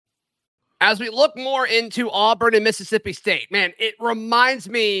As we look more into Auburn and Mississippi State, man, it reminds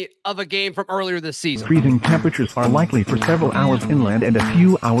me of a game from earlier this season. Freezing temperatures are likely for several hours inland and a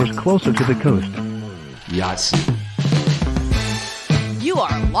few hours closer to the coast. Yes. You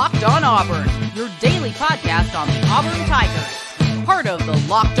are Locked On Auburn, your daily podcast on the Auburn Tigers. Part of the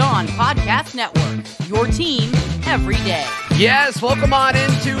Locked On Podcast Network, your team every day. Yes, welcome on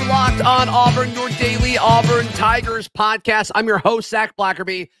into Locked On Auburn, your daily Auburn Tigers podcast. I'm your host, Zach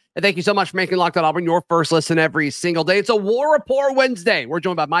Blackerby, and thank you so much for making Locked On Auburn your first listen every single day. It's a War Report Wednesday. We're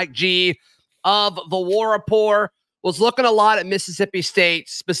joined by Mike G of the War Report. Was looking a lot at Mississippi State,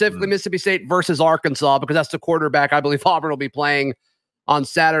 specifically Mississippi State versus Arkansas, because that's the quarterback I believe Auburn will be playing on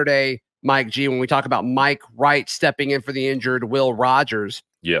Saturday, Mike G, when we talk about Mike Wright stepping in for the injured Will Rogers.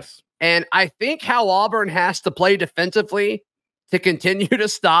 Yes. And I think how Auburn has to play defensively to continue to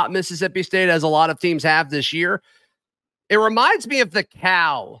stop Mississippi State, as a lot of teams have this year, it reminds me of the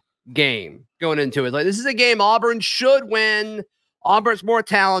Cal game going into it. Like, this is a game Auburn should win. Auburn's more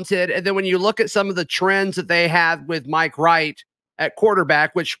talented. And then when you look at some of the trends that they have with Mike Wright at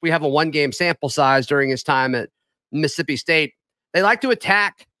quarterback, which we have a one-game sample size during his time at Mississippi State, they like to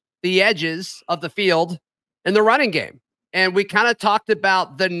attack the edges of the field in the running game. And we kind of talked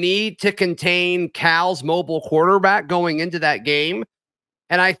about the need to contain Cal's mobile quarterback going into that game.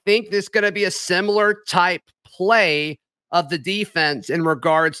 And I think this is going to be a similar type play of the defense in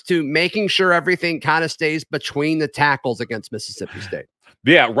regards to making sure everything kind of stays between the tackles against Mississippi State.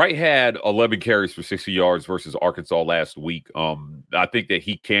 Yeah, Wright had 11 carries for 60 yards versus Arkansas last week. I think that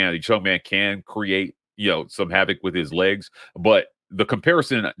the young man can create, some havoc with his legs. But the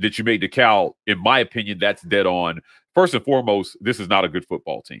comparison that you made to Cal, in my opinion, that's dead on. First and foremost, this is not a good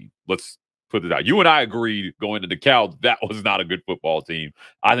football team. Let's put it out. You and I agreed going into Cal, that was not a good football team.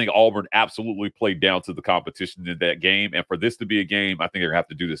 I think Auburn absolutely played down to the competition in that game. And for this to be a game, I think they're going to have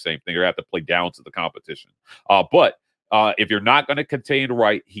to do the same thing. They're going to have to play down to the competition. But if you're not going to contain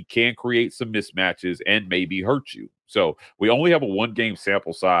Wright, he can create some mismatches and maybe hurt you. So we only have a one-game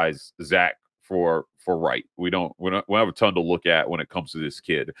sample size, Zach, for Wright. We don't have a ton to look at when it comes to this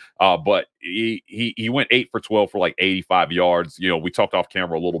kid. But he went 8 for 12 for like 85 yards. We talked off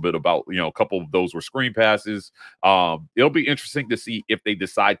camera a little bit about, a couple of those were screen passes. It'll be interesting to see if they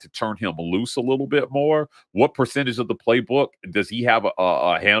decide to turn him loose a little bit more. What percentage of the playbook does he have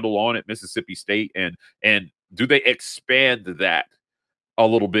a handle on at Mississippi State? And do they expand that a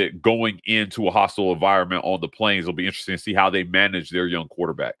little bit going into a hostile environment on the Plains? It'll be interesting to see how they manage their young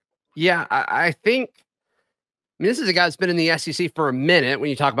quarterback. Yeah, I think this is a guy that's been in the SEC for a minute when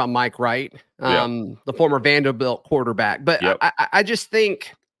you talk about Mike Wright, the former Vanderbilt quarterback. But I just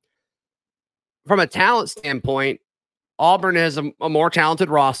think from a talent standpoint, Auburn has a more talented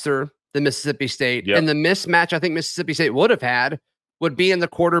roster than Mississippi State. And the mismatch I think Mississippi State would have had would be in the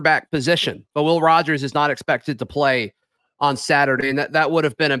quarterback position. But Will Rogers is not expected to play on Saturday. And that would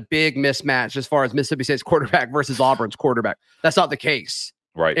have been a big mismatch as far as Mississippi State's quarterback versus Auburn's quarterback. That's not the case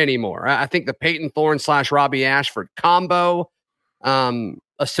anymore. I think the Peyton Thorne / Robbie Ashford combo,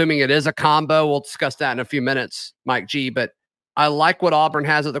 assuming it is a combo, we'll discuss that in a few minutes, Mike G. But I like what Auburn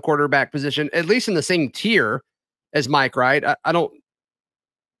has at the quarterback position, at least in the same tier as Mike Wright. I don't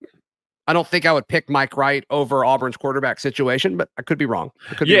think I would pick Mike Wright over Auburn's quarterback situation, but I could be wrong.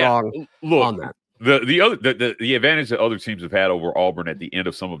 I could be wrong on that. The advantage that other teams have had over Auburn at the end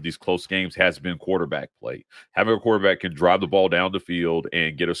of some of these close games has been quarterback play. Having a quarterback can drive the ball down the field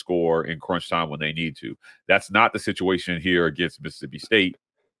and get a score in crunch time when they need to. That's not the situation here against Mississippi State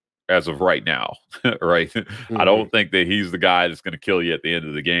as of right now, right? Mm-hmm. I don't think that he's the guy that's going to kill you at the end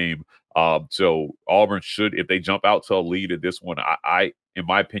of the game. So Auburn should, if they jump out to a lead in this one, I in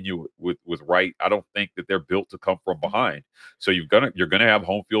my opinion, with Wright, I don't think that they're built to come from behind. So you're gonna have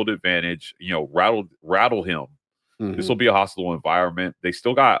home field advantage. Rattle him. Mm-hmm. This will be a hostile environment. They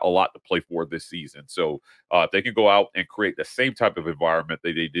still got a lot to play for this season. So if they can go out and create the same type of environment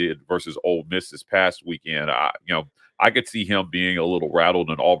that they did versus Ole Miss this past weekend, I could see him being a little rattled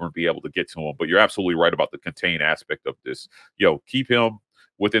and Auburn be able to get to him. But you're absolutely right about the contain aspect of this. Keep him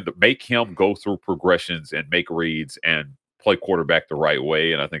make him go through progressions and make reads and play quarterback the right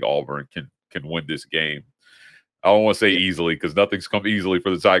way, and I think Auburn can win this game. I don't want to say easily because nothing's come easily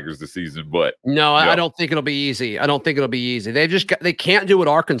for the Tigers this season, but no, I don't think it'll be easy. They can't do what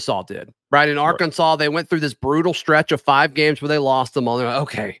Arkansas did, right? In Arkansas, they went through this brutal stretch of 5 games where they lost them all. They're like,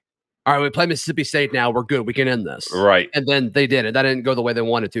 okay, all right, we play Mississippi State now. We're good. We can end this. Right. And then they did it. That didn't go the way they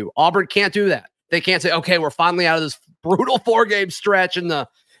wanted to. Auburn can't do that. They can't say, okay, we're finally out of this brutal 4-game stretch in the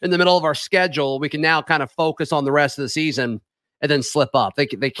middle of our schedule. We can now kind of focus on the rest of the season and then slip up. They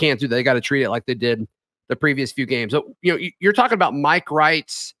can't do that. They got to treat it like they did the previous few games. So, you're talking about Mike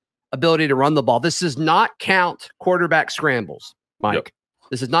Wright's ability to run the ball. This does not count quarterback scrambles, Mike. Yep.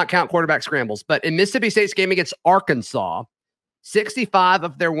 This does not count quarterback scrambles. But in Mississippi State's game against Arkansas, 65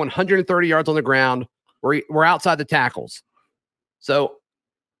 of their 130 yards on the ground were outside the tackles. So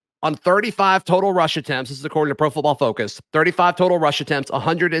on 35 total rush attempts, this is according to Pro Football Focus, 35 total rush attempts,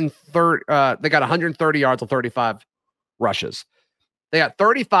 130. They got 130 yards on 35 rushes. They got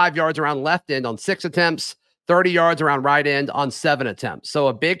 35 yards around left end on 6 attempts, 30 yards around right end on 7 attempts. So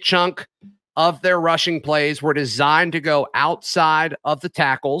a big chunk of their rushing plays were designed to go outside of the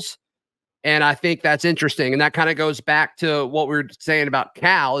tackles. And I think that's interesting. And that kind of goes back to what we were saying about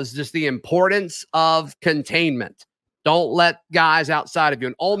Cal, is just the importance of containment. Don't let guys outside of you.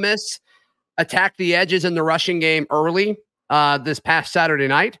 And Ole Miss attacked the edges in the rushing game early this past Saturday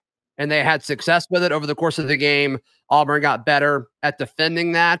night, and they had success with it over the course of the game. Auburn got better at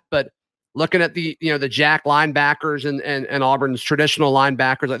defending that, but looking at the Jack linebackers and Auburn's traditional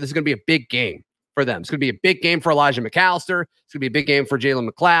linebackers, like, this is going to be a big game for them. It's going to be a big game for Elijah McAllister. It's going to be a big game for Jalen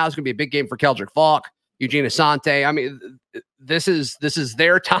McLeod. It's going to be a big game for Keldrick Falk, Eugene Asante. I mean, this is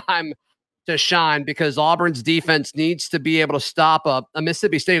their time to shine, because Auburn's defense needs to be able to stop a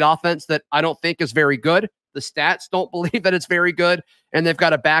Mississippi State offense that I don't think is very good. The stats don't believe that it's very good, and they've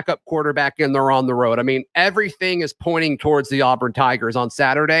got a backup quarterback and they're on the road. I mean, everything is pointing towards the Auburn Tigers on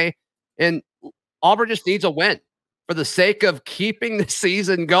Saturday, and Auburn just needs a win for the sake of keeping the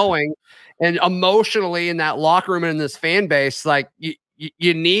season going. And emotionally in that locker room and in this fan base, like,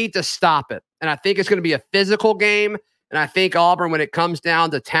 you need to stop it. And I think it's going to be a physical game. And I think Auburn, when it comes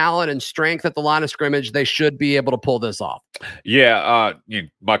down to talent and strength at the line of scrimmage, they should be able to pull this off. Yeah,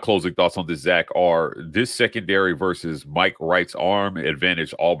 my closing thoughts on this, Zach, are this secondary versus Mike Wright's arm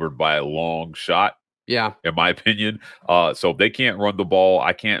advantage Auburn by a long shot. Yeah, in my opinion. So if they can't run the ball,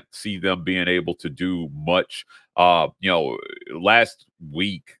 I can't see them being able to do much. Last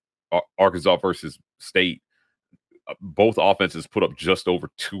week, Arkansas versus State, both offenses put up just over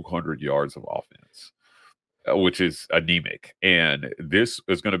 200 yards of offense, which is anemic. And this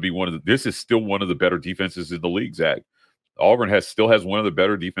is going to be this is still one of the better defenses in the league, Zach. Auburn still has one of the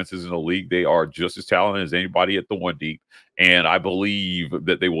better defenses in the league. They are just as talented as anybody at the 1 deep, and I believe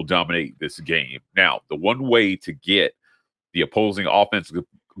that they will dominate this game. Now, the one way to get the opposing offense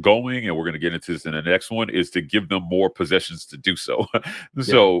going, and we're going to get into this in the next one, is to give them more possessions to do so.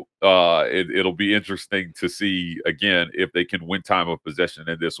 So it'll be interesting to see, again, if they can win time of possession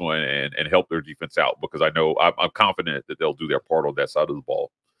in this one and help their defense out, because I know I'm confident that they'll do their part on that side of the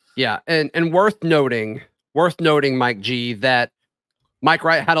ball. Yeah, and worth noting, Mike G, that Mike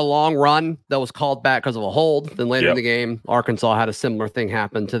Wright had a long run that was called back because of a hold. Then later in the game, Arkansas had a similar thing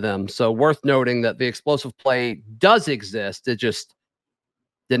happen to them. So worth noting that the explosive play does exist. It just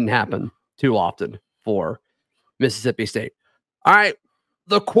didn't happen too often for Mississippi State. All right,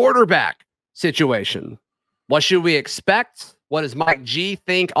 the quarterback situation. What should we expect? What does Mike G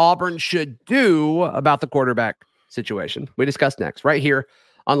think Auburn should do about the quarterback situation? We discuss next, right here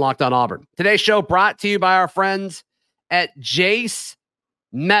on Locked On Auburn. Today's show brought to you by our friends at Jace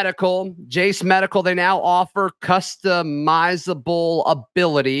Medical. Jace Medical, they now offer customizable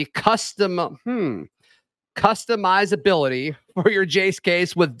ability, customizability for your Jace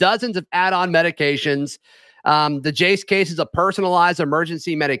case with dozens of add-on medications. The Jace case is a personalized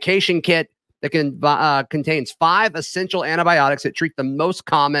emergency medication kit that contains 5 essential antibiotics that treat the most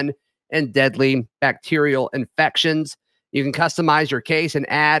common and deadly bacterial infections. You can customize your case and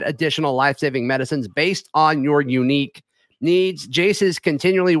add additional life-saving medicines based on your unique needs. Jace is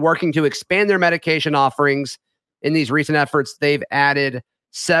continually working to expand their medication offerings. In these recent efforts, they've added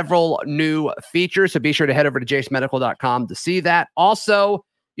several new features, so be sure to head over to jacemedical.com to see that. Also,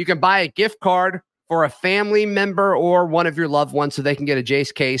 you can buy a gift card for a family member or one of your loved ones so they can get a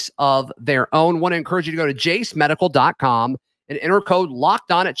Jace case of their own. Want to encourage you to go to jacemedical.com and enter code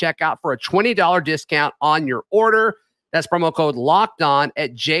LOCKEDON at checkout for a $20 discount on your order. That's promo code Locked On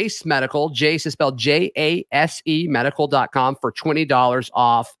at Jace Medical. Jace is spelled Jase medical.com for $20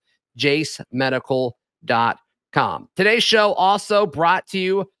 off jacemedical.com. Today's show also brought to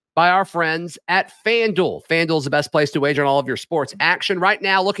you by our friends at FanDuel. FanDuel is the best place to wager on all of your sports action. Right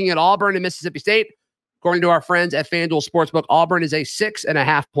now, looking at Auburn and Mississippi State, according to our friends at FanDuel Sportsbook, Auburn is a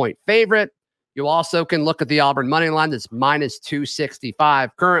 6.5-point favorite. You also can look at the Auburn money line. That's minus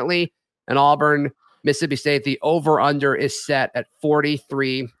 265 currently. And Auburn, Mississippi State, the over-under is set at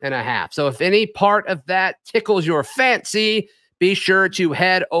 43.5. So if any part of that tickles your fancy, be sure to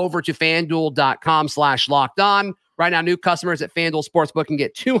head over to FanDuel.com/lockedon. Right now, new customers at FanDuel Sportsbook can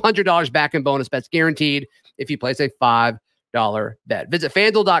get $200 back in bonus bets guaranteed if you place a $5 bet. Visit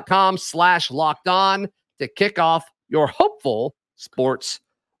FanDuel.com/lockedon to kick off your hopeful sports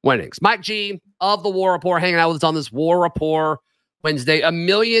winnings. Mike G of the War Report hanging out with us on this War Report Wednesday. A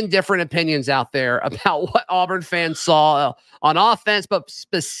million different opinions out there about what Auburn fans saw on offense, but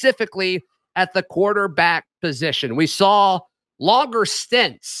specifically at the quarterback position. We saw longer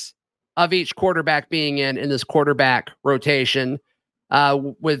stints of each quarterback being in this quarterback rotation,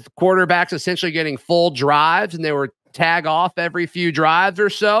 with quarterbacks essentially getting full drives, and they were tag off every few drives or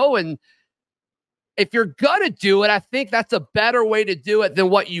so. And if you're going to do it, I think that's a better way to do it than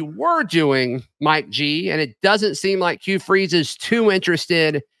what you were doing, Mike G. And it doesn't seem like Hugh Freeze is too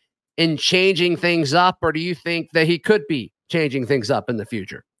interested in changing things up, or do you think that he could be changing things up in the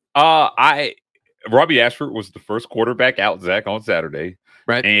future? Robbie Ashford was the first quarterback out, Zach, on Saturday.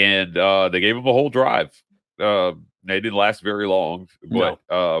 Right. And they gave him a whole drive. They didn't last very long, but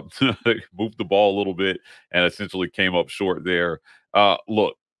they moved the ball a little bit and essentially came up short there.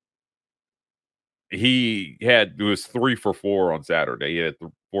 Look, it was 3 for 4 on Saturday. He had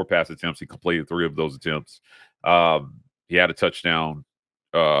 4 pass attempts. He completed 3 of those attempts. He had a touchdown.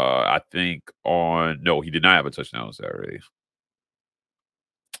 I think he did not have a touchdown on Saturday.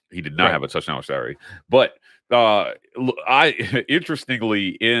 He did not have a touchdown on Saturday. But interestingly,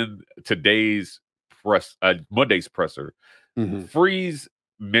 in today's Monday's presser, Freeze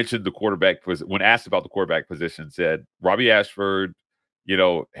mentioned the quarterback when asked about the quarterback position, said Robbie Ashford,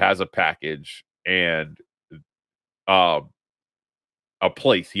 has a package and a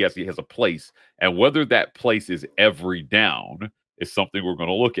place. He has a place, and whether that place is every down is something we're going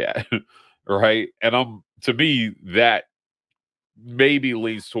to look at, right? And to me, that maybe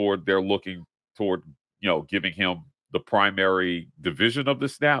leans toward they're looking toward giving him the primary division of the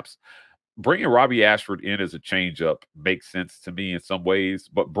snaps. Bringing Robbie Ashford in as a changeup makes sense to me in some ways,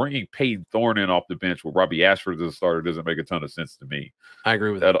 but bringing Peyton Thorne in off the bench with Robbie Ashford as a starter doesn't make a ton of sense to me. I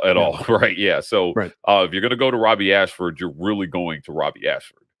agree with that at all. Right? Yeah. So if you're going to go to Robbie Ashford, you're really going to Robbie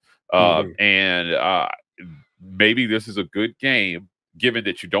Ashford, and maybe this is a good game, given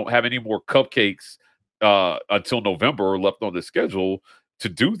that you don't have any more cupcakes until November left on the schedule to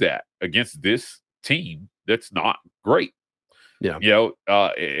do that against this team that's not great. Yeah.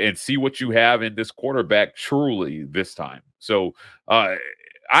 And see what you have in this quarterback truly this time. So I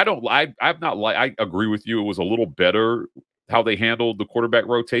agree with you. It was a little better how they handled the quarterback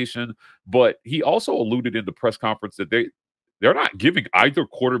rotation, but he also alluded in the press conference that they're not giving either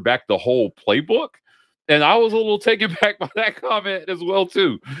quarterback the whole playbook. And I was a little taken back by that comment as well,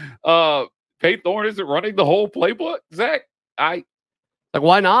 too. Peyton Thorne isn't running the whole playbook, Zach.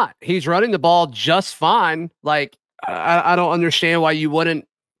 Why not? He's running the ball just fine. I don't understand why you wouldn't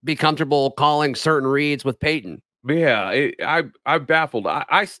be comfortable calling certain reads with Peyton. Yeah, I'm baffled.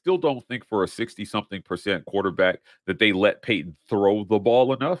 I still don't think for a 60-something% quarterback that they let Peyton throw the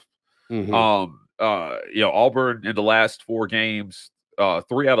ball enough. Auburn in the last 4 games, 3 out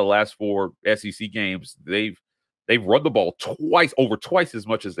of the last 4 SEC games, they've run the ball over twice as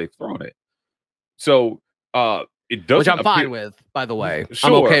much as they've thrown it. So it doesn't. Which I'm fine with, by the way. Sure.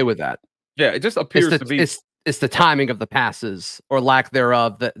 I'm okay with that. Yeah, it just appears to be. It's the timing of the passes or lack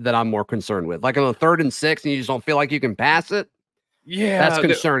thereof that I'm more concerned with. Like on the 3rd and 6, and you just don't feel like you can pass it. Yeah, that's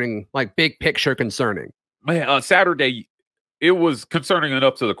concerning. Big picture concerning. Man, on Saturday, it was concerning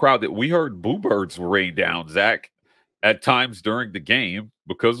enough to the crowd that we heard boo birds rain down, Zach, at times during the game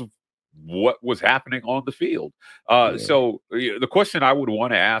because of what was happening on the field. So the question I would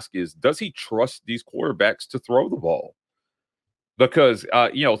want to ask is, does he trust these quarterbacks to throw the ball? Because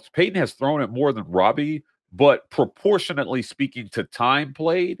Peyton has thrown it more than Robbie. But proportionately speaking to time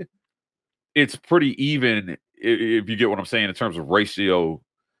played, it's pretty even, if you get what I'm saying, in terms of ratio.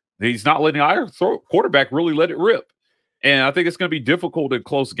 He's not letting either quarterback really let it rip. And I think it's going to be difficult in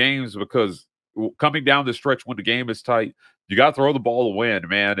close games because coming down the stretch when the game is tight, you got to throw the ball to win,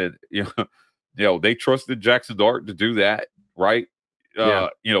 man. And, they trusted Jackson Dart to do that, right?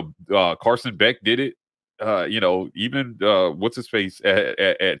 Carson Beck did it. Even what's his face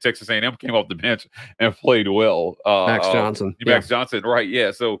at Texas A&M came off the bench and played well. Max Johnson. Johnson, right? Yeah.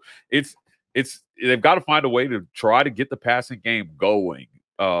 So it's they've got to find a way to try to get the passing game going.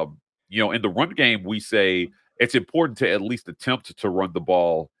 In the run game, we say it's important to at least attempt to run the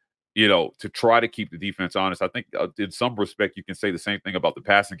ball. To try to keep the defense honest. I think in some respect you can say the same thing about the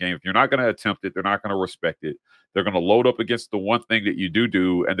passing game. If you're not going to attempt it, they're not going to respect it. They're going to load up against the one thing that you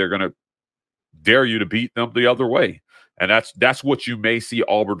do, and they're going to dare you to beat them the other way. And that's what you may see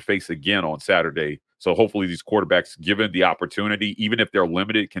Auburn face again on Saturday. So hopefully these quarterbacks, given the opportunity, even if they're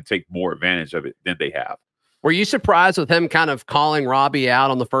limited, can take more advantage of it than they have. Were you surprised with him kind of calling Robbie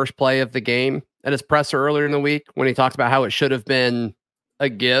out on the first play of the game at his presser earlier in the week when he talked about how it should have been a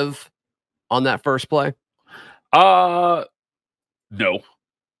give on that first play? No.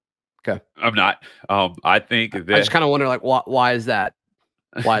 Okay. I'm not. I think that I just kind of wonder, like, why is that?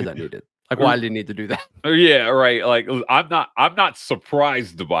 Why is that needed? Like, why did he need to do that? Yeah, right. Like, I'm not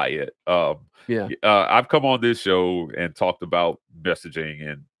surprised by it. Yeah. I've come on this show and talked about messaging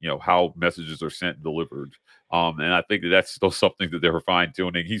and how messages are sent and delivered. And I think that's still something that they're fine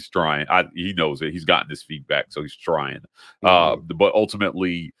tuning. He's trying. He knows it. He's gotten this feedback, so he's trying. But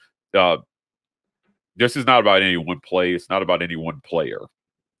ultimately, this is not about any one play. It's not about any one player.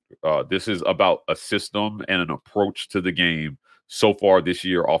 This is about a system and an approach to the game so far this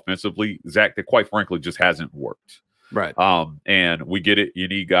year offensively, Zach, that quite frankly just hasn't worked. Right. And we get it. You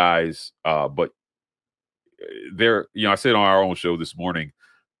need guys, but they're, I said on our own show this morning,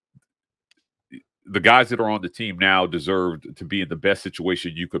 the guys that are on the team now deserve to be in the best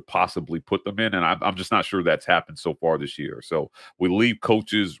situation you could possibly put them in. And I'm just not sure that's happened so far this year. So we leave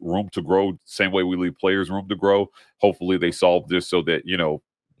coaches room to grow, same way we leave players room to grow. Hopefully they solve this so that,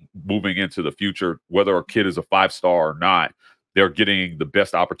 moving into the future, whether a kid is a 5-star or not, they're getting the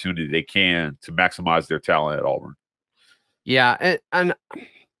best opportunity they can to maximize their talent at Auburn. Yeah. And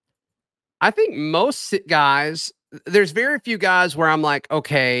I think most guys, there's very few guys where I'm like,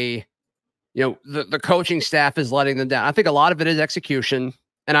 okay, the coaching staff is letting them down. I think a lot of it is execution.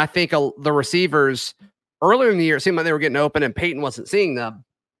 And I think the receivers earlier in the year, it seemed like they were getting open and Peyton wasn't seeing them.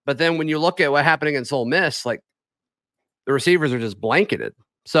 But then when you look at what happened against Ole Miss, like the receivers are just blanketed.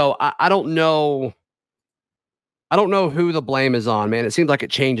 So I don't know. I don't know who the blame is on, man. It seems like it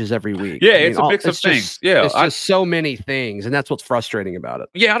changes every week. Yeah, it's a mix of things. Yeah, it's just so many things, and that's what's frustrating about it.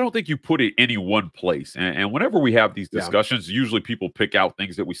 Yeah, I don't think you put it any one place. And whenever we have these discussions, usually people pick out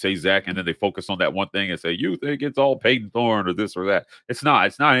things that we say, Zach, and then they focus on that one thing and say, you think it's all Peyton Thorne or this or that. It's not.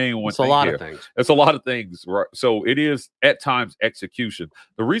 It's not any one it's thing. It's a lot here. of things. It's a lot of things. Right? So it is at times execution.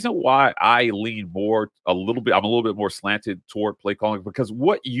 The reason why I lean I'm a little bit more slanted toward play calling, because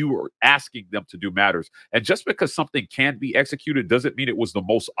what you are asking them to do matters. And just because something can be executed doesn't mean it was the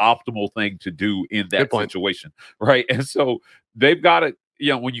most optimal thing to do in that situation, right? And so they've got to,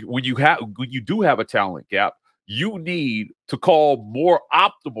 when you do have a talent gap, you need to call more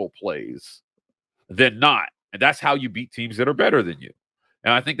optimal plays than not, and that's how you beat teams that are better than you.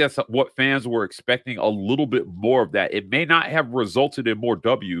 And I think that's what fans were expecting, a little bit more of that. It may not have resulted in more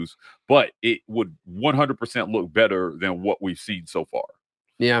W's, but it would 100% look better than what we've seen so far.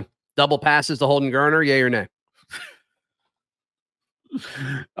 Yeah, double passes to Holden Garner, yay or nay?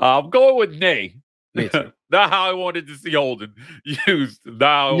 I'm going with nay. Me too. Not how I wanted to see Holden used.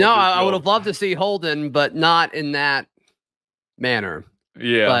 I would have loved to see Holden, but not in that manner.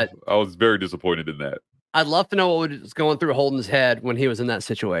 Yeah, but I was very disappointed in that. I'd love to know what was going through Holden's head when he was in that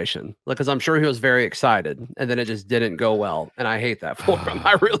situation, because I'm sure he was very excited, and then it just didn't go well, and I hate that for him.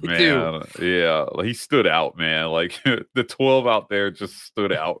 I really do. Yeah, he stood out, man. Like the 12 out there just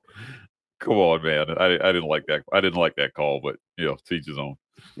stood out. Come on, man. I didn't like that. I didn't like that call, but teach his own.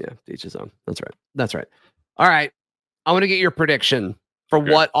 Yeah, teach his own. That's right. All right. I want to get your prediction for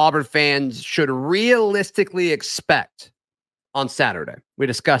what Auburn fans should realistically expect on Saturday. We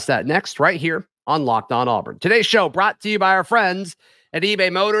discuss that next right here on Locked On Auburn. Today's show brought to you by our friends at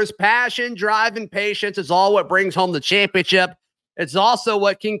eBay Motors. Passion, drive, and patience is all what brings home the championship. It's also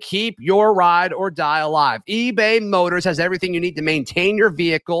what can keep your ride or die alive. eBay Motors has everything you need to maintain your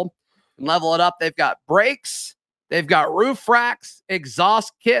vehicle and level it up. They've got brakes, they've got roof racks,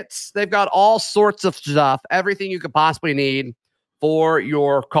 exhaust kits, they've got all sorts of stuff, everything you could possibly need for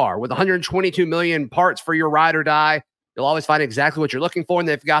your car. With 122 million parts for your ride or die, you'll always find exactly what you're looking for. And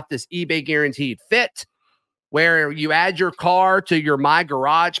they've got this eBay guaranteed fit where you add your car to your My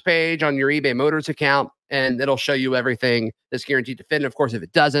Garage page on your eBay Motors account, and it'll show you everything that's guaranteed to fit. And of course, if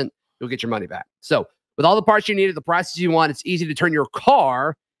it doesn't, you'll get your money back. So with all the parts you need at the prices you want, it's easy to turn your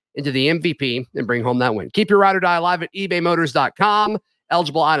car into the MVP and bring home that win. Keep your ride or die alive at ebaymotors.com.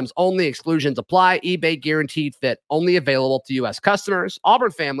 Eligible items only. Exclusions apply. eBay guaranteed fit. Only available to U.S. customers.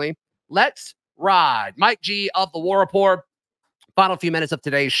 Auburn family, let's ride. Mike G of the War Report. Final few minutes of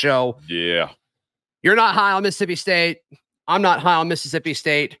today's show. Yeah. You're not high on Mississippi State. I'm not high on Mississippi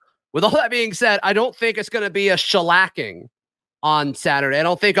State. With all that being said, I don't think it's going to be a shellacking on Saturday. I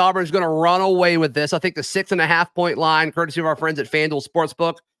don't think Auburn's going to run away with this. I think the 6.5 point line, courtesy of our friends at FanDuel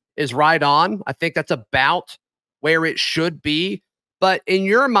Sportsbook, is right on. I think that's about where it should be. But in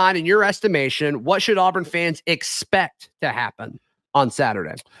your mind, in your estimation, what should Auburn fans expect to happen on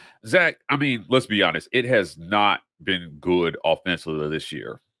Saturday? Zach, I mean, let's be honest. It has not been good offensively this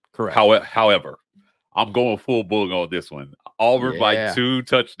year. Correct. However, I'm going full bug on this one. Auburn by 2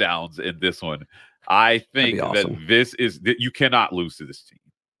 touchdowns in this one. I think that you cannot lose to this team.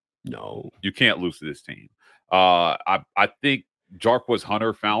 No. You can't lose to this team. I think Jarquez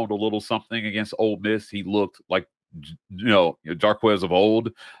Hunter found a little something against Ole Miss. He looked like, Jarquez of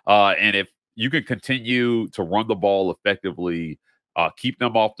old. And if you can continue to run the ball effectively, keep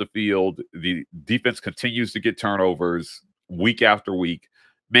them off the field, the defense continues to get turnovers week after week,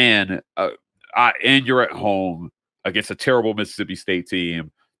 man, and you're at home against a terrible Mississippi State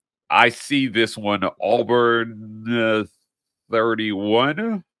team. I see this one, Auburn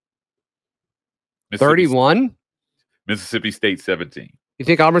 31. 31? Mississippi State 17. You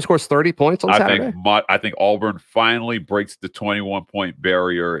think Auburn scores 30 points on Saturday? I think Auburn finally breaks the 21-point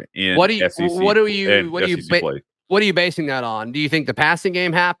barrier in SEC. What are you basing that on? Do you think the passing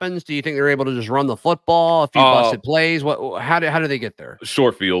game happens? Do you think they're able to just run the football? A few busted plays? How do they get there?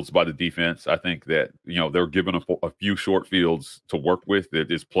 Short fields by the defense. I think that they're given a few short fields to work with.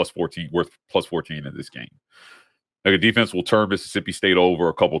 That is worth plus 14 in this game. Like, a defense will turn Mississippi State over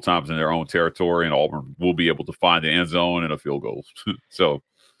a couple times in their own territory, and Auburn will be able to find the end zone and a field goal. So,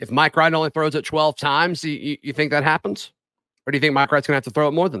 if Mike Wright only throws it 12 times, you think that happens? Or do you think Mike Wright's going to have to throw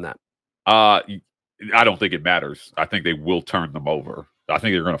it more than that? I don't think it matters. I think they will turn them over. I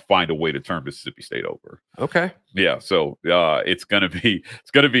think they're going to find a way to turn Mississippi State over. Okay. Yeah. So it's going to be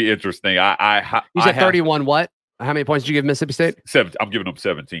interesting. You said 31. What? How many points did you give Mississippi State? 7. I'm giving them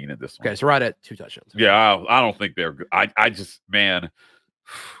 17 in this one. Okay, so right at 2 touchdowns. Yeah, I don't think they're good. I just, man,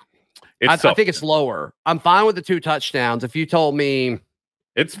 I think it's lower. I'm fine with the 2 touchdowns. If you told me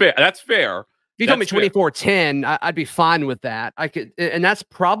it's fair, that's fair. If you told me 24-10, I'd be fine with that. I could, and that's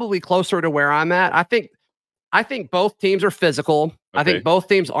probably closer to where I'm at. I think both teams are physical. Okay. I think both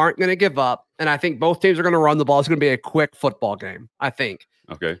teams aren't going to give up, and I think both teams are going to run the ball. It's going to be a quick football game, I think.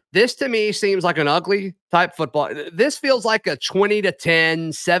 Okay. This to me seems like an ugly type football. This feels like a 20-10,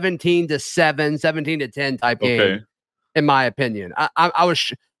 17-7, 17-10 type game, in my opinion. I was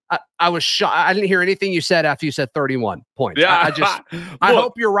shocked. I didn't hear anything you said after you said 31 points. Yeah, I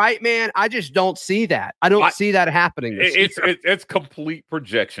hope you're right, man. I just don't see that. I don't see that happening. It's complete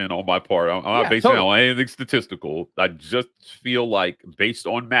projection on my part. I'm not basing it on anything statistical. I just feel like, based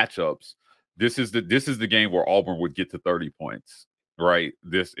on matchups, this is the game where Auburn would get to 30 points. Right.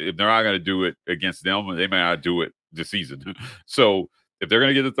 If they're not going to do it against them, they may not do it this season. So if they're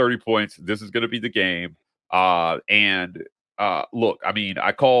going to get to 30 points, this is going to be the game. Look, I mean,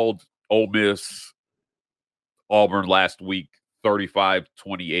 I called Ole Miss Auburn last week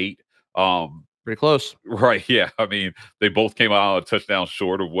 35-28. Pretty close. Right. Yeah. I mean, they both came out a touchdown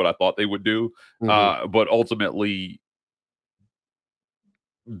short of what I thought they would do. But ultimately,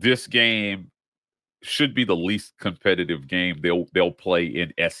 this game should be the least competitive game they'll play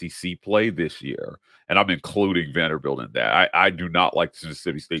in SEC play this year, and I'm including Vanderbilt in that. I do not like the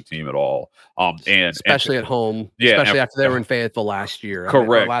Mississippi State team at all, and especially at home. Yeah, especially after they were in Fayetteville last year.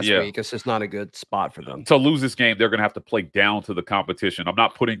 Correct. Last week, it's just not a good spot for them to lose this game. They're going to have to play down to the competition. I'm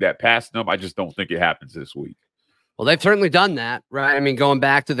not putting that past them. I just don't think it happens this week. Well, they've certainly done that, right? I mean, going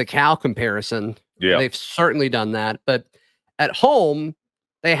back to the Cal comparison, they've certainly done that, but at home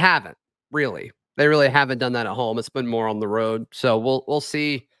they haven't really. They really haven't done that at home. It's been more on the road. So we'll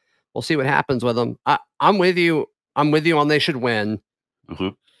see. We'll see what happens with them. I'm with you. I'm with you on they should win.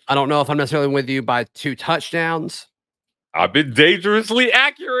 I don't know if I'm necessarily with you by 2 touchdowns. I've been dangerously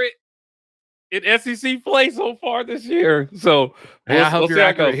accurate in SEC play so far this year. So I hope you're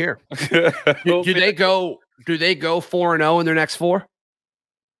accurate here. Do they go 4-0 in their next 4?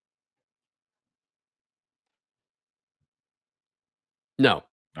 No.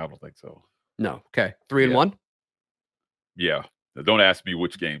 I don't think so. No. Okay. 3-1? Yeah. Don't ask me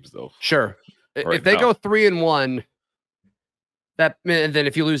which games, though. Sure. If they go 3-1, and then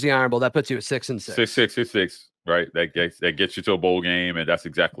if you lose the Iron Bowl, that puts you at 6-6. 6. Right. That gets you to a bowl game, and that's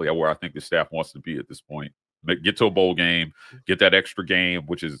exactly where I think the staff wants to be at this point. Get to a bowl game, get that extra game,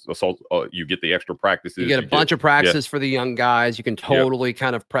 which is you get the extra practices. You get a bunch of practices for the young guys. You can totally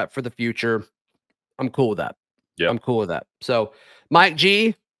kind of prep for the future. I'm cool with that. Yeah, I'm cool with that. So, Mike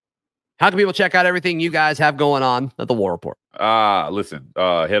G, how can people check out everything you guys have going on at the War Report? Listen,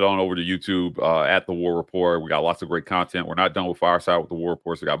 head on over to YouTube at the War Report. We got lots of great content. We're not done with Fireside with the War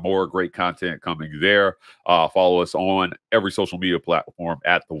Report. So we got more great content coming there. Follow us on every social media platform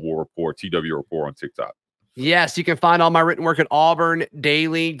at the War Report, TW Report on TikTok. Yes, you can find all my written work at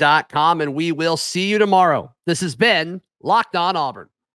auburndaily.com, and we will see you tomorrow. This has been Locked On Auburn.